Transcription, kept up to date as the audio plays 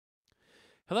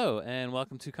Hello, and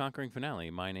welcome to Conquering Finale.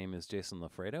 My name is Jason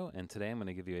Lafredo, and today I'm going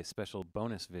to give you a special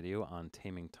bonus video on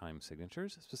taming time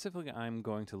signatures. Specifically, I'm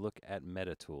going to look at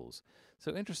Metatools.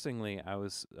 So interestingly, I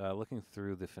was looking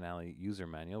through the Finale user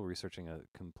manual, researching a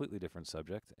completely different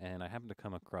subject, and I happened to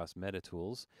come across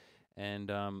Metatools. And,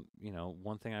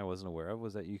 one thing I wasn't aware of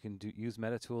was that you can use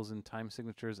Metatools in time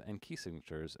signatures and key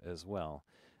signatures as well.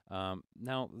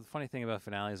 Now, the funny thing about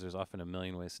Finale is there's often a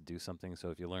million ways to do something,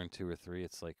 so if you learn two or three,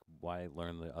 it's like, why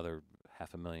learn the other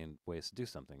half a million ways to do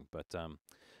something? But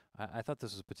I thought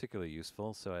this was particularly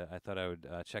useful, so I thought I would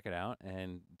check it out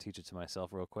and teach it to myself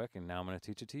real quick, and now I'm going to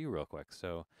teach it to you real quick.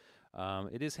 So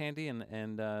it is handy, and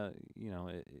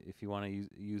if you want to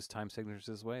use time signatures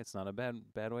this way, it's not a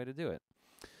bad way to do it.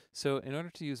 So in order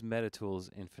to use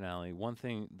Metatools in Finale, one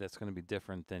thing that's going to be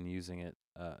different than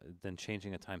than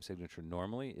changing a time signature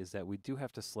normally is that we do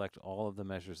have to select all of the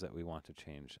measures that we want to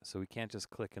change. So we can't just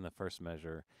click in the first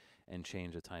measure and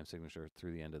change a time signature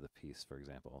through the end of the piece, for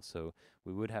example. So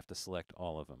we would have to select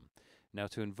all of them. Now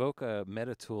to invoke a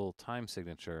Metatool time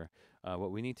signature,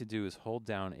 what we need to do is hold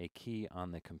down a key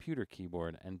on the computer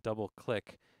keyboard and double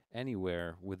click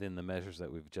anywhere within the measures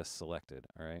that we've just selected,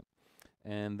 all right?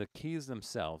 And the keys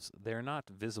themselves, they're not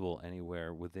visible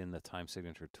anywhere within the time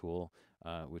signature tool,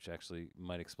 which actually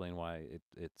might explain why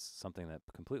it's something that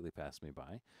completely passed me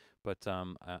by. But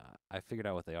I figured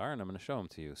out what they are, and I'm going to show them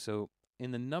to you. So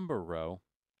in the number row,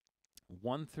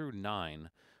 1 through 9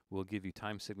 will give you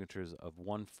time signatures of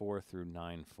 1, 4 through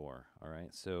 9, 4. All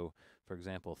right. So for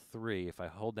example, 3, if I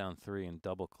hold down 3 and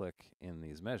double click in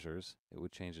these measures, it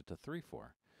would change it to 3,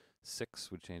 4.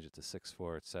 6 would change it to 6,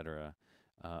 4, etc.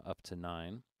 Up to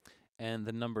 9. And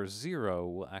the number 0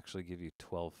 will actually give you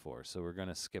 12, 4. So we're going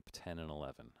to skip 10 and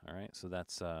 11. All right, so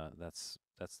that's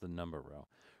the number row.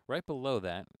 Right below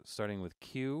that, starting with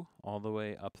Q all the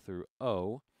way up through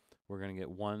O, we're going to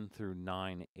get 1 through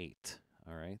 9, 8.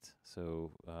 All right,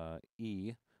 so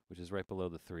E, which is right below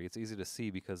the 3. It's easy to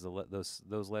see because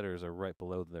those letters are right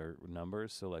below their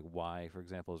numbers. So like Y, for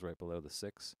example, is right below the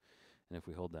 6. And if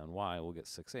we hold down Y, we'll get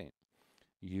 6, 8.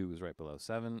 U is right below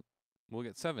 7. We'll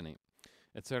get 7, 8,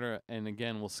 etc. And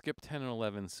again, we'll skip 10 and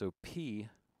 11, so P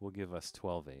will give us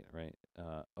 12, 8, right?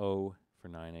 O for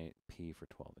 9, 8, P for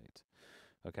 12, 8.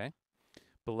 Okay?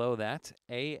 Below that,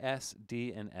 A, S,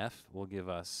 D, and F will give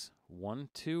us 1,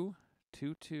 2,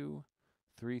 2, 2,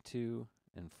 3, 2,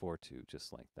 and 4, 2,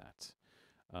 just like that.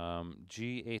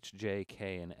 G, H, J,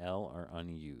 K, and L are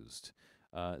unused.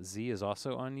 Z is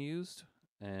also unused.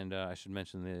 And I should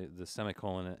mention the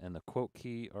semicolon and the quote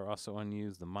key are also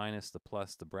unused. The minus, the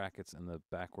plus, the brackets, and the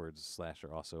backwards slash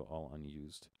are also all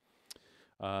unused.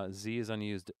 Z is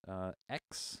unused.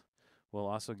 X will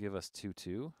also give us 2,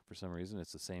 2. For some reason,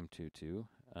 it's the same 2, 2.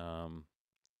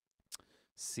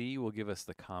 C will give us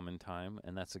the common time,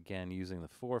 and that's again using the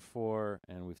 4, 4,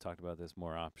 and we've talked about this,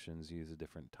 more options, use a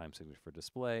different time signature for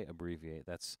display, abbreviate.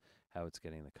 That's how it's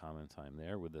getting the common time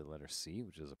there with the letter C,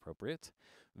 which is appropriate.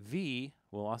 V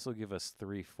will also give us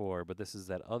 3, 4, but this is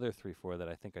that other 3, 4 that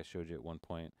I think I showed you at one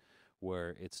point,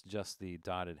 where it's just the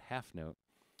dotted half note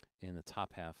in the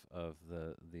top half of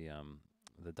the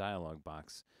dialog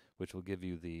box, which will give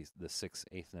you the 6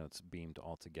 eighth notes beamed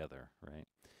all together, right?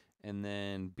 And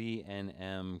then B, N,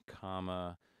 M,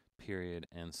 comma, period,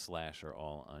 and slash are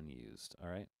all unused. All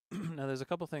right. Now, there's a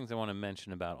couple things I want to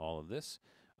mention about all of this.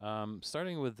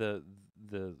 Starting with the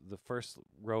first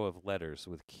row of letters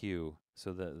with Q,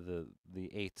 so the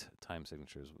 8 time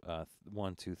signatures,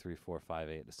 1, 2, 3, 4, 5,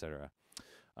 8, etc.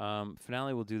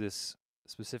 Finale will do this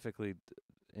specifically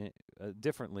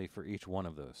differently for each one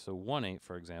of those. So 1, 8,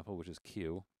 for example, which is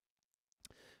Q.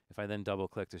 If I then double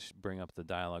click to bring up the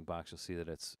dialog box, you'll see that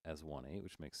it's as 1, 8,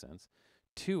 which makes sense.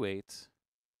 2, 8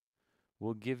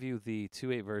 will give you the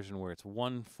 2, 8 version where it's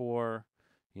 1, 4,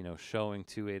 showing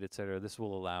 2, 8, etc. This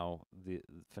will allow the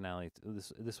finale,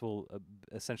 this will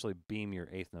essentially beam your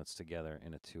eighth notes together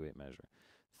in a 2, 8 measure.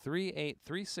 3, 8,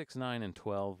 3, 6, 9, and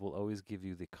 12 will always give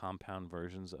you the compound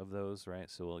versions of those, right?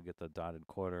 So we'll get the dotted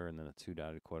quarter and then the 2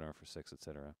 dotted quarter for 6,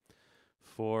 etc.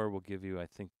 4 will give you, I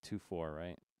think, 2, 4,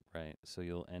 right? Right, so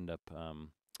you'll end up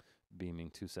beaming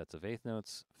 2 sets of eighth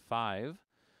notes. 5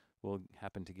 will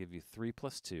happen to give you 3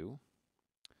 plus 2.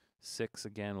 6,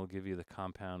 again, will give you the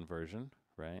compound version,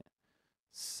 right?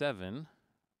 7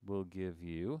 will give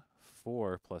you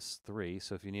 4 plus 3.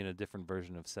 So if you need a different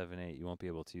version of 7, 8, you won't be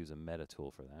able to use a meta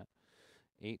tool for that.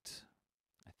 8,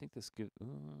 I think this gives,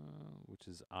 which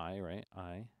is I, right?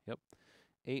 I, yep.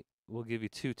 8 will give you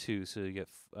 2, 2, so you get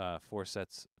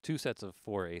 2 sets of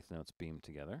 4 eighth notes beamed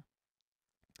together.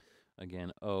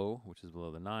 Again, O, which is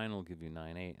below the 9, will give you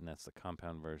 9, 8, and that's the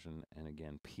compound version. And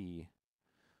again, P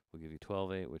will give you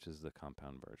 12/8, which is the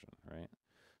compound version, right?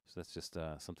 So that's just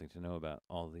something to know about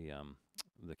all the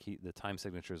time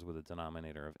signatures with a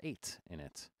denominator of 8 in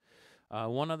it.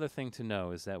 One other thing to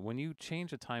know is that when you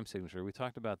change a time signature, we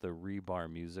talked about the rebar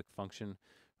music function,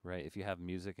 right? If you have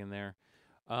music in there,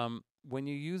 when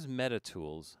you use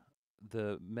Metatools,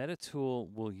 the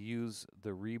Metatool will use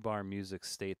the rebar music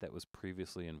state that was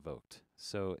previously invoked.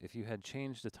 So if you had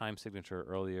changed the time signature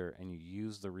earlier and you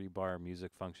used the rebar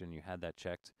music function, you had that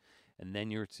checked, and then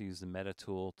you were to use the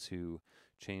Metatool to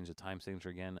change the time signature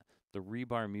again, the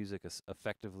rebar music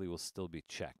effectively will still be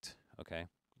checked, okay?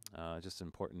 Just an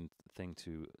important thing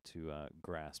to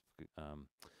grasp,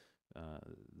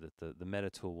 that the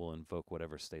Metatool will invoke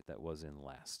whatever state that was in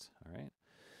last, all right?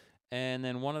 And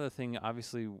then one other thing,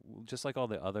 obviously, just like all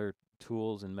the other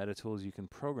tools and Metatools, you can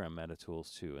program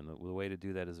Metatools too. And the way to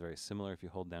do that is very similar. If you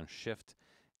hold down Shift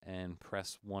and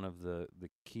press one of the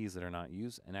keys that are not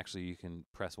used, and actually you can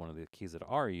press one of the keys that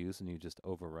are used and you just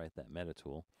overwrite that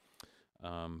Metatool.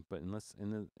 But in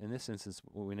this instance,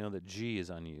 we know that G is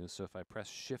unused. So if I press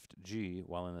Shift G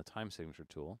while in the time signature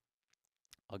tool,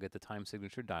 I'll get the time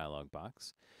signature dialog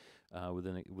box. With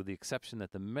the exception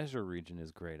that the measure region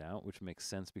is grayed out, which makes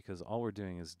sense because all we're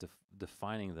doing is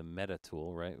defining the meta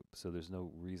tool, right? So there's no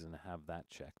reason to have that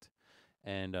checked.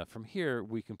 And from here,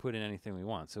 we can put in anything we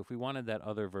want. So if we wanted that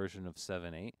other version of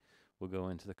 7/8, we'll go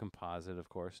into the composite, of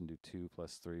course, and do 2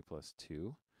 plus 3 plus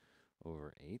 2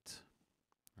 over 8.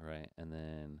 All right, and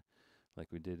then like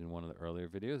we did in one of the earlier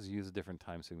videos, use a different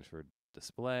time signature for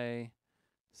display,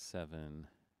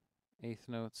 7/8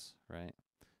 notes, right?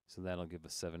 So that'll give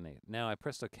us 7/8. Now I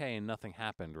pressed OK and nothing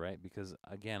happened, right? Because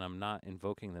again, I'm not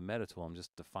invoking the Metatool, I'm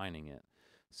just defining it.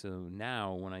 So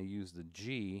now when I use the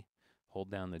G,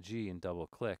 hold down the G and double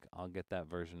click, I'll get that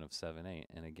version of 7/8.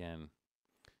 And again,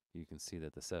 you can see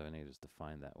that the 7/8 is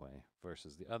defined that way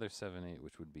versus the other 7/8,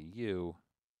 which would be U,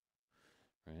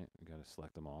 right? We got to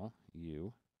select them all,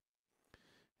 U.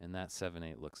 And that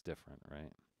 7/8 looks different,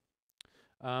 right?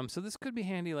 So this could be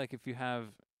handy, like if you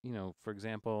have, for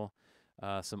example,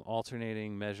 some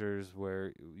alternating measures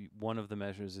where one of the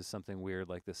measures is something weird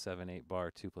like the 7/8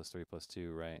 bar, 2 plus 3 plus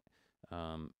 2, right?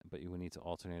 But you would need to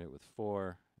alternate it with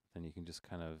 4. Then you can just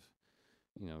kind of,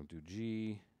 do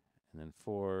G and then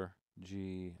 4,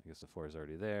 G. I guess the 4 is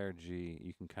already there. G.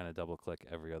 You can kind of double click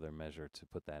every other measure to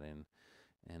put that in,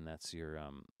 and that's your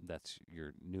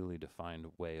newly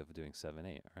defined way of doing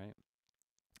 7/8, right?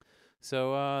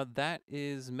 So that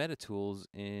is Metatools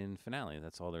in Finale.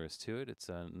 That's all there is to it. It's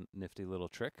a nifty little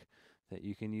trick that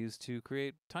you can use to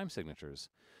create time signatures.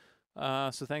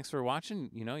 So thanks for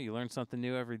watching. You learn something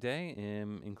new every day,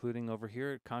 including over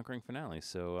here at Conquering Finale.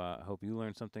 So I hope you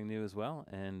learned something new as well.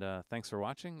 And thanks for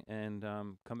watching, and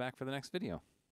come back for the next video.